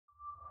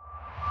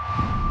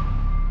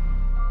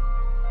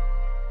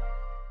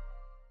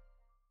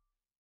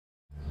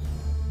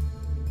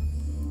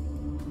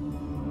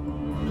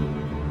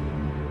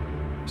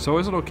So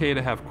is it okay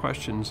to have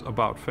questions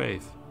about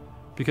faith?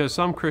 Because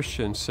some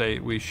Christians say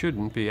we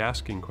shouldn't be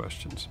asking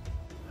questions.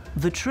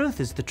 The truth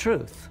is the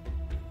truth.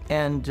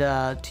 And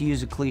to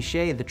use a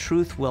cliche, the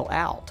truth will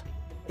out.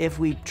 If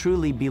we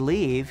truly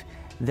believe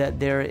that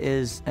there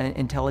is an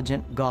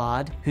intelligent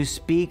God who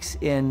speaks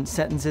in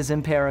sentences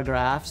and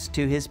paragraphs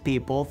to his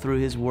people through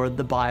his word,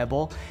 the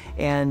Bible,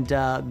 and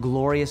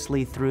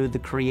gloriously through the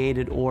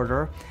created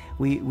order,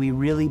 we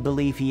really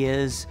believe he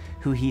is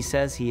who he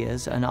says he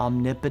is, an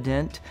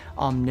omnipotent,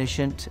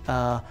 omniscient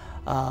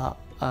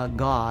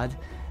God,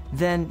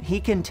 then he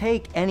can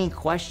take any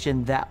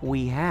question that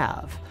we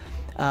have.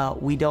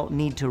 We don't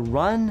need to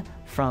run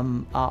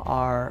from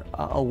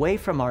away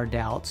from our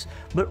doubts,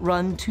 but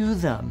run to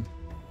them.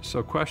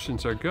 So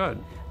questions are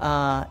good.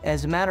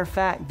 As a matter of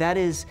fact, that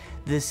is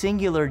the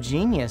singular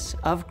genius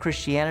of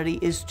Christianity,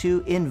 is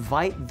to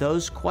invite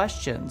those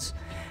questions.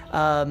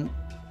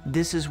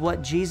 This is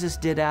what Jesus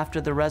did after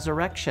the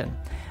resurrection.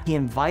 He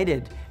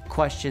invited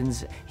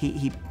questions.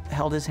 He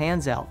held his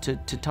hands out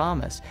to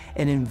Thomas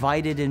and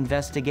invited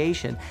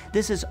investigation.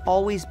 This has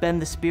always been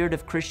the spirit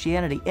of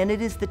Christianity, and it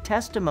is the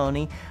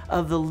testimony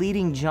of the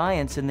leading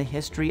giants in the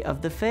history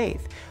of the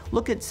faith.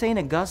 Look at St.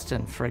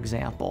 Augustine, for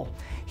example.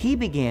 He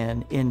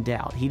began in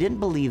doubt. He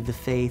didn't believe the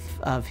faith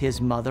of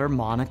his mother,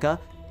 Monica.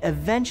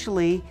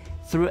 Eventually,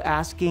 through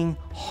asking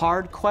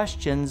hard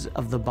questions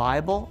of the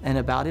Bible and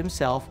about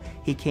himself,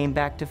 he came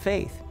back to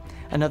faith.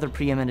 Another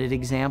preeminent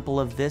example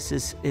of this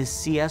is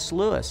C.S.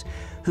 Lewis,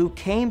 who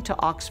came to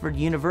Oxford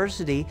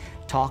University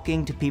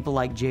talking to people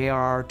like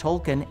J.R.R.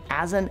 Tolkien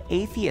as an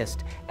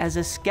atheist, as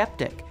a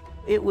skeptic.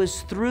 It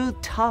was through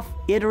tough,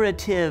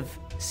 iterative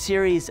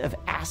series of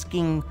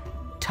asking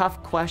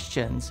tough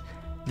questions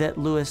that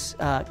Lewis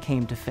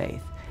came to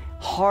faith.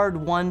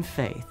 Hard-won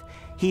faith.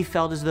 He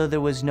felt as though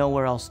there was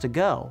nowhere else to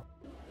go.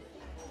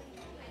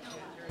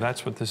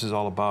 That's what this is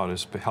all about,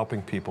 is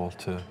helping people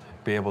to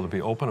be able to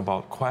be open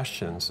about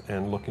questions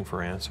and looking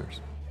for answers.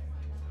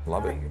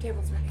 Love it. Your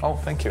table's ready. Oh,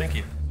 thank you. Thank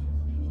you.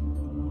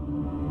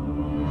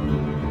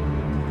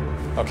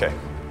 Okay.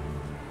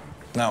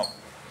 Now,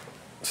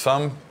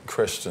 some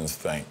Christians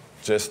think,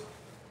 just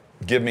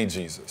give me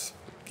Jesus.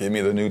 Give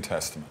me the New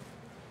Testament.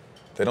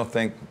 They don't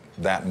think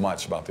that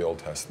much about the Old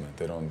Testament.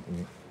 They don't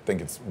think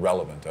it's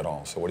relevant at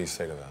all. So what do you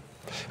say to that?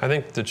 I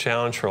think the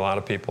challenge for a lot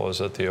of people is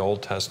that the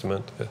Old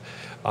Testament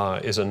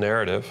is a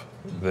narrative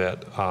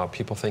that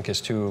people think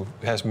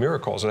has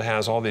miracles. It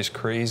has all these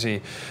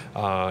crazy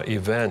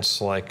events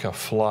like a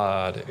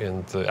flood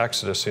in the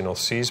Exodus,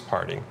 seas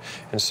parting.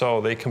 And so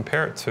they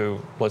compare it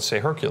to, let's say,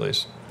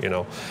 Hercules,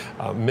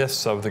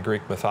 myths of the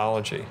Greek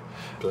mythology.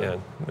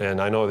 Sure.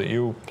 And I know that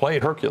you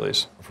played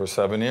Hercules. For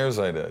 7 years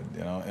I did,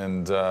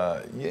 and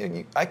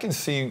I can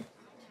see.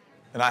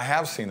 And I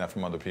have seen that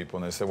from other people,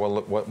 and they say, well,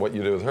 look, what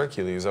you did with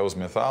Hercules, that was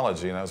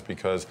mythology, and that was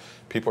because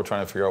people are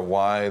trying to figure out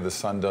why the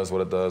sun does what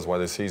it does, why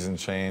the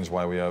seasons change,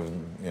 why we have,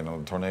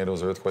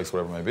 tornadoes, earthquakes,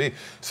 whatever it may be.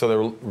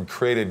 So they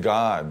created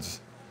gods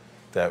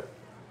that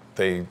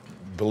they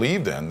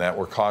believed in that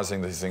were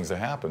causing these things to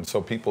happen. So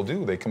people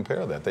they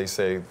compare that. They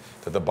say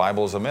that the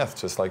Bible is a myth,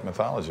 just like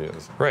mythology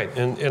is. Right,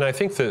 and I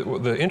think that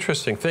the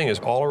interesting thing is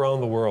all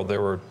around the world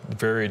there were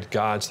varied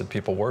gods that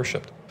people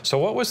worshipped. So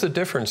what was the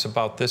difference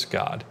about this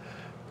God?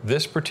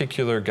 This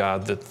particular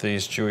God that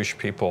these Jewish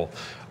people,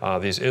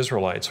 these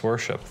Israelites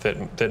worship,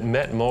 that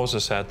met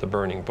Moses at the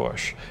burning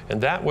bush.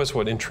 And that was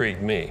what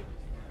intrigued me.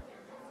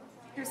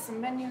 Here's some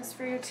menus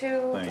for you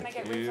too. Thank Can I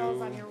get you. refills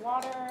on your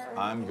water?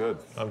 I'm good.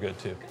 I'm good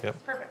too, yep.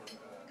 Perfect.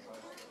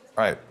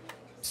 All right,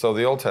 so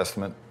the Old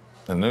Testament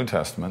and the New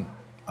Testament,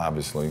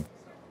 obviously,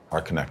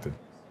 are connected.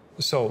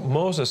 So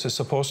Moses is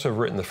supposed to have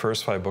written the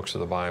first 5 books of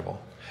the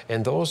Bible.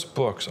 And those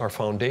books are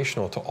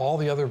foundational to all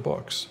the other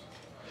books.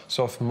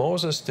 So if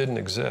Moses didn't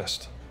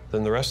exist,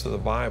 then the rest of the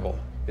Bible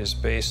is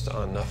based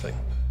on nothing.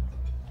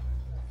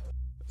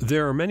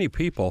 There are many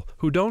people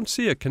who don't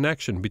see a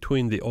connection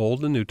between the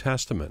Old and New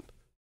Testament.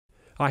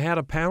 I had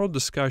a panel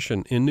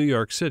discussion in New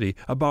York City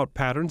about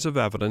Patterns of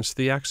Evidence,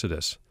 the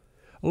Exodus.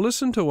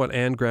 Listen to what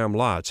Anne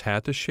Graham-Lotz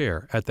had to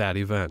share at that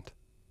event.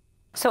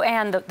 So,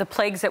 Anne, the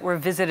plagues that were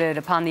visited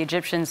upon the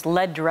Egyptians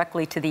led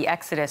directly to the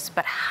Exodus,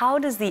 but how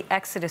does the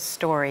Exodus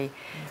story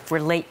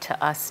relate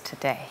to us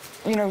today?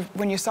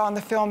 When you saw in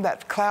the film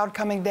that cloud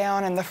coming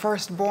down and the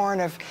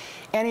firstborn of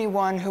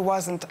anyone who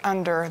wasn't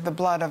under the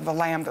blood of the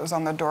lamb that was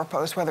on the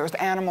doorpost, whether it was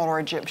animal or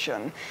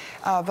Egyptian,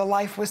 the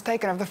life was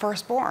taken of the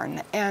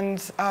firstborn. And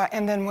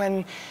then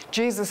when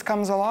Jesus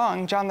comes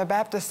along, John the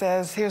Baptist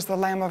says, here's the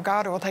Lamb of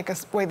God who will take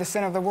away the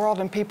sin of the world,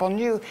 and people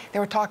knew they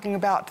were talking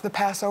about the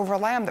Passover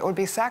lamb that would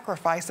be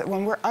sacrificed, that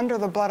when we're under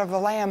the blood of the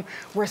lamb,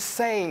 we're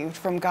saved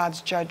from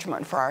God's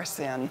judgment for our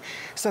sin.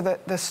 So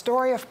the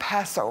story of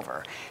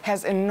Passover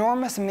has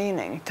enormous meaning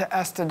to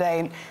us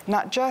today,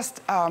 not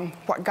just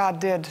what God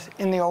did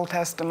in the Old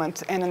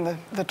Testament and in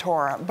the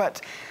Torah,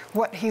 but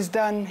what he's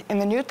done in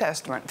the New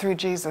Testament through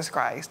Jesus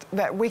Christ,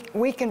 that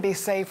we can be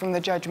saved from the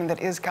judgment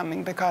that is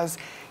coming, because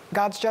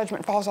God's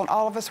judgment falls on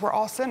all of us. We're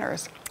all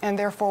sinners, and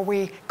therefore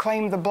we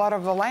claim the blood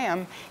of the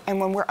Lamb, and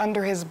when we're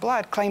under his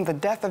blood, claim the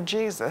death of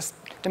Jesus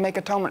to make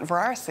atonement for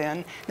our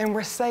sin, then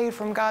we're saved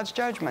from God's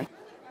judgment.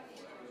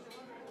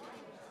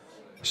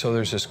 So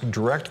there's this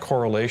direct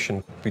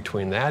correlation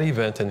between that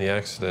event in the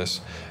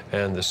Exodus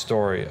and the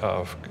story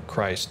of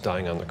Christ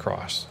dying on the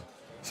cross.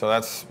 So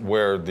that's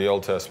where the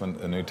Old Testament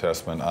and New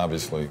Testament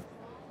obviously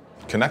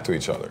connect to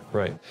each other.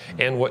 Right.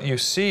 And what you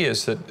see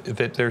is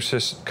that there's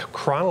this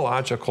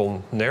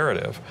chronological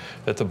narrative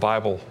that the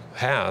Bible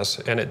has,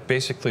 and it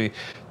basically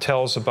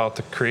tells about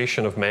the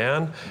creation of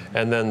man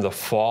and then the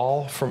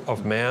fall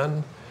of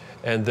man,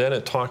 and then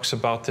it talks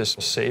about this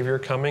Savior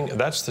coming.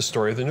 That's the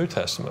story of the New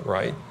Testament,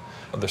 right?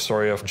 The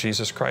story of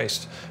Jesus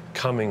Christ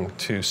coming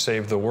to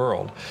save the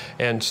world.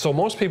 And so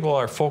most people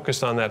are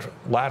focused on that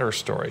latter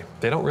story.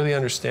 They don't really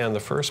understand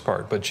the first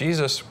part, but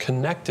Jesus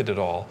connected it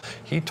all.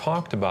 He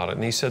talked about it,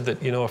 and he said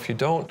that, you know, if you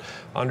don't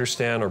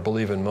understand or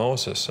believe in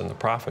Moses and the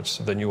prophets,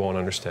 then you won't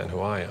understand who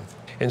I am.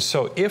 And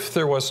so if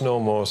there was no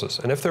Moses,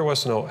 and if there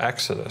was no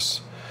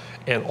Exodus,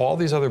 and all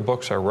these other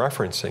books are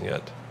referencing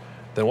it,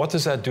 then what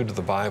does that do to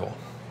the Bible?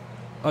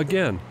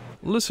 Again,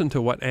 listen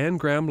to what Anne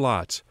Graham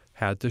Lotz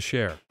had to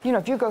share. You know,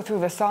 if you go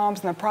through the Psalms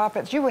and the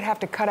prophets, you would have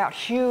to cut out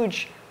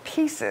huge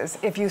pieces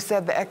if you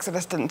said the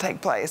Exodus didn't take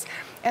place.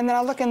 And then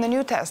I look in the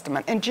New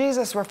Testament, and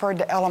Jesus referred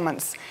to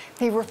elements.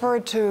 He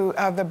referred to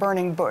the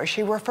burning bush.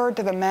 He referred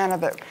to the manna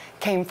that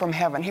came from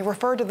heaven. He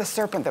referred to the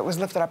serpent that was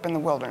lifted up in the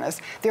wilderness.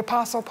 The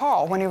Apostle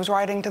Paul, when he was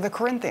writing to the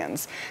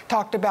Corinthians,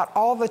 talked about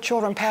all the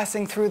children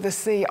passing through the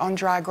sea on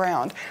dry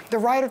ground. The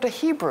writer to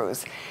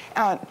Hebrews,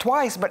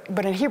 twice,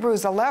 but in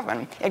Hebrews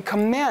 11, it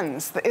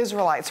commends the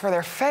Israelites for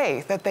their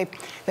faith, that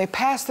they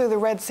passed through the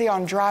Red Sea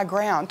on dry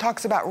ground.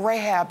 Talks about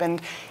Rahab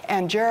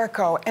and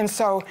Jericho. And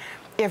so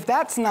if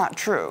that's not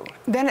true,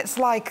 then it's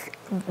like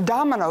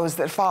dominoes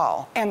that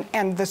fall,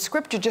 and the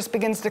scripture just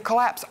begins to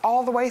collapse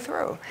all the way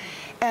through.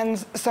 And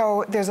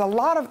so there's a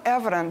lot of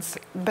evidence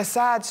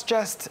besides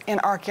just in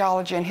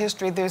archaeology and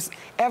history. There's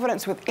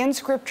evidence within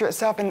scripture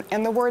itself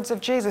in the words of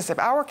Jesus. If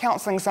I were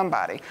counseling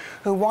somebody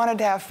who wanted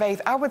to have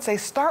faith, I would say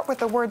start with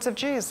the words of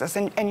Jesus,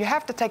 and you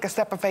have to take a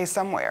step of faith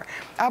somewhere.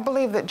 I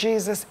believe that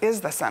Jesus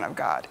is the Son of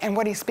God, and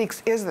what he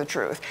speaks is the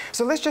truth.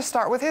 So let's just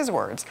start with his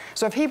words.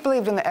 So if he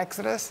believed in the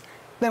Exodus,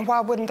 then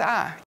why wouldn't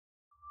I?